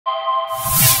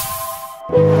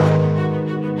The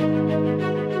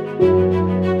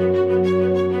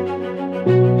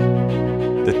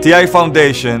TI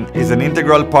Foundation is an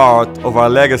integral part of our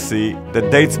legacy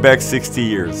that dates back 60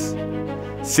 years.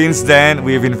 Since then,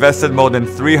 we have invested more than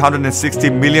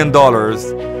 $360 million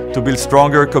to build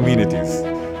stronger communities.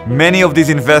 Many of these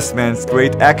investments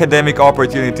create academic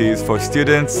opportunities for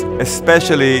students,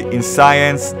 especially in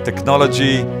science,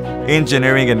 technology,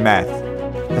 engineering, and math.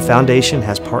 The Foundation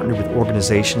has partnered with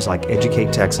organizations like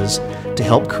Educate Texas to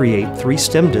help create 3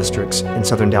 STEM districts in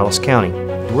southern Dallas County.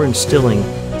 We're instilling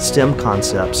STEM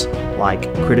concepts like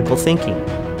critical thinking,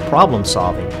 problem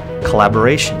solving,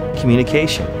 collaboration,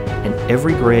 communication in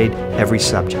every grade, every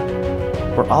subject.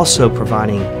 We're also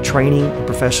providing training and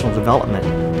professional development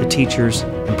to teachers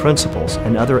and principals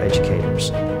and other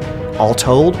educators. All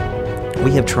told,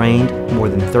 we have trained more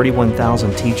than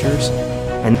 31,000 teachers,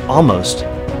 and almost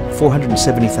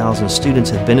 470,000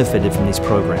 students have benefited from these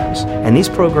programs. And these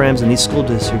programs in these school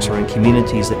districts are in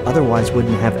communities that otherwise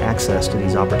wouldn't have access to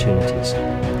these opportunities.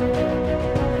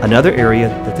 Another area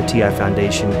that the TI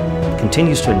Foundation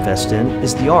continues to invest in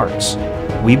is the arts.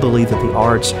 We believe that the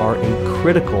arts are a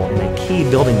critical and a key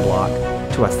building block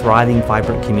to a thriving,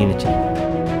 vibrant community.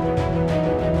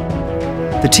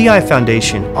 The TI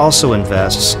Foundation also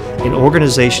invests in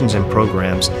organizations and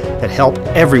programs that help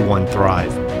everyone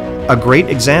thrive. A great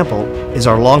example is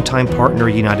our longtime partner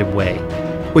United Way,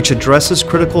 which addresses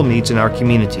critical needs in our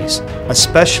communities,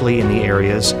 especially in the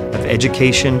areas of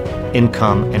education,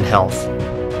 income, and health.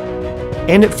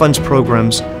 And it funds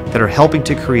programs that are helping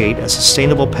to create a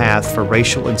sustainable path for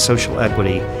racial and social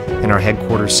equity in our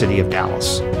headquarters city of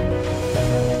Dallas.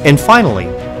 And finally,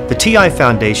 the TI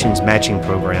Foundation's matching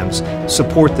programs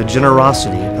support the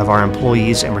generosity of our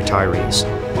employees and retirees.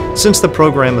 Since the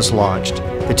program was launched,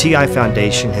 the TI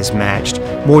Foundation has matched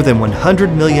more than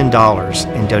 $100 million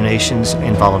in donations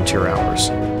and volunteer hours.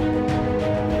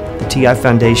 The TI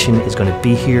Foundation is going to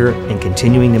be here and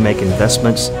continuing to make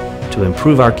investments to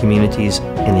improve our communities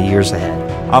in the years ahead.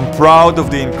 I'm proud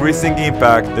of the increasing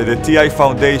impact that the TI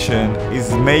Foundation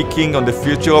is making on the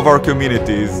future of our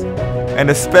communities, and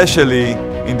especially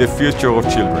in the future of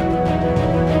children.